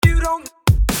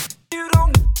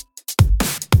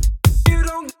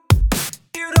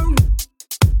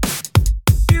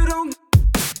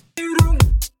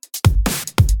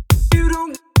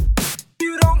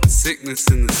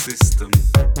Sickness in the system.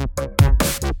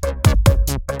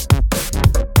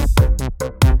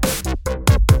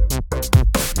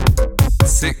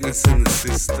 Sickness in the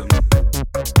system.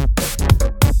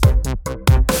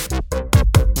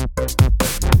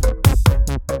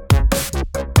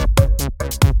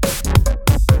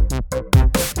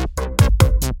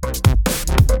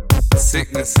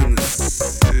 Sickness in the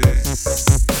system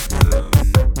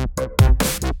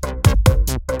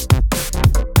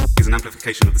is an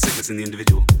amplification of the sickness in the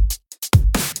individual.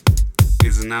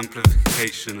 Is an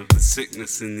amplification of the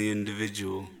sickness in the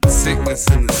individual. Sickness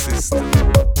in the system.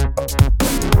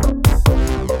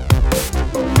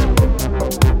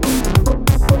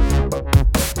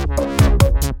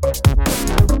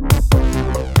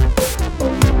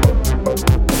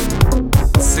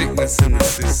 Sickness in the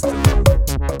system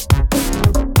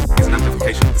is an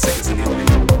amplification of the sickness in the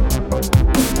individual.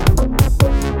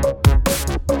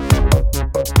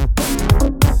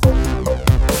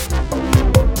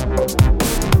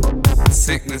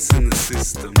 Sickness in the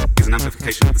system is an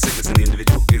amplification of the sickness in the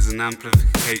individual. Is an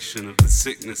amplification of the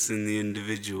sickness in the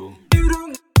individual.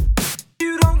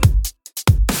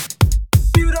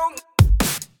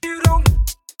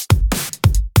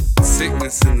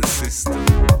 Sickness in the system.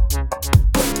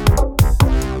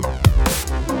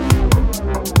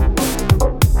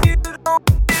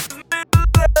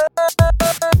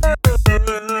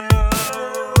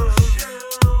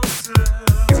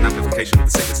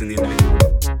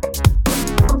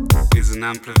 Is an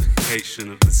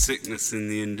amplification of the sickness in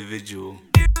the individual.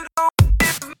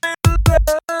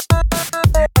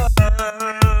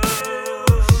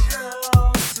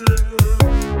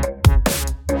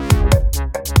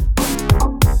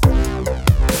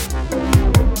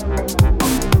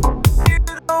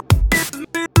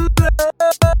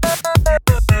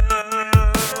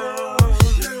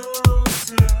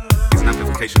 Is an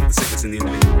amplification of the sickness in the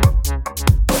individual.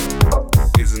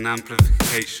 Is an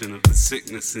amplification of the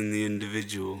sickness in the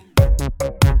individual.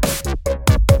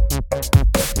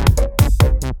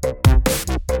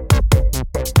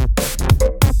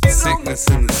 Sickness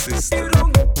in the system.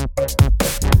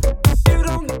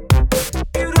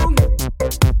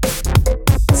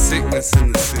 Sickness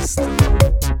in the system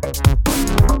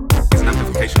is an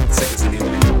amplification of the sickness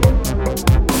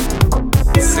in the individual.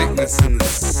 Sickness in the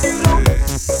system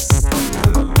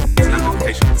is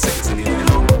an amplification of the sickness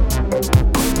in the individual.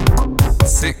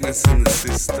 Sickness in the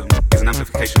system is an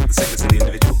amplification of the sickness in the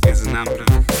individual. Is an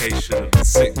amplification of the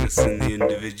sickness in the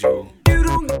individual.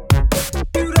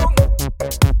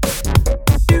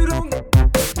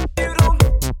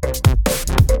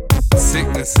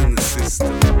 Sickness in the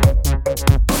system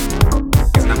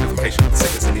is an amplification of the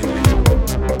sickness in the individual.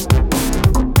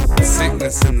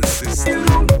 Sickness in the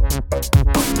system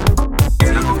is an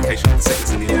amplification of the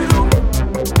sickness in the individual.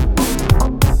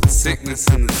 Sickness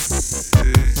in the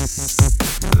system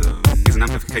is an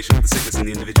amplification of the sickness in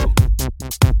the individual.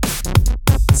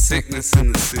 Sickness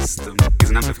in the system is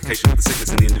an amplification of the sickness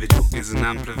in the individual. Is an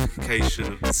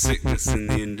amplification of the sickness in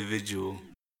the individual.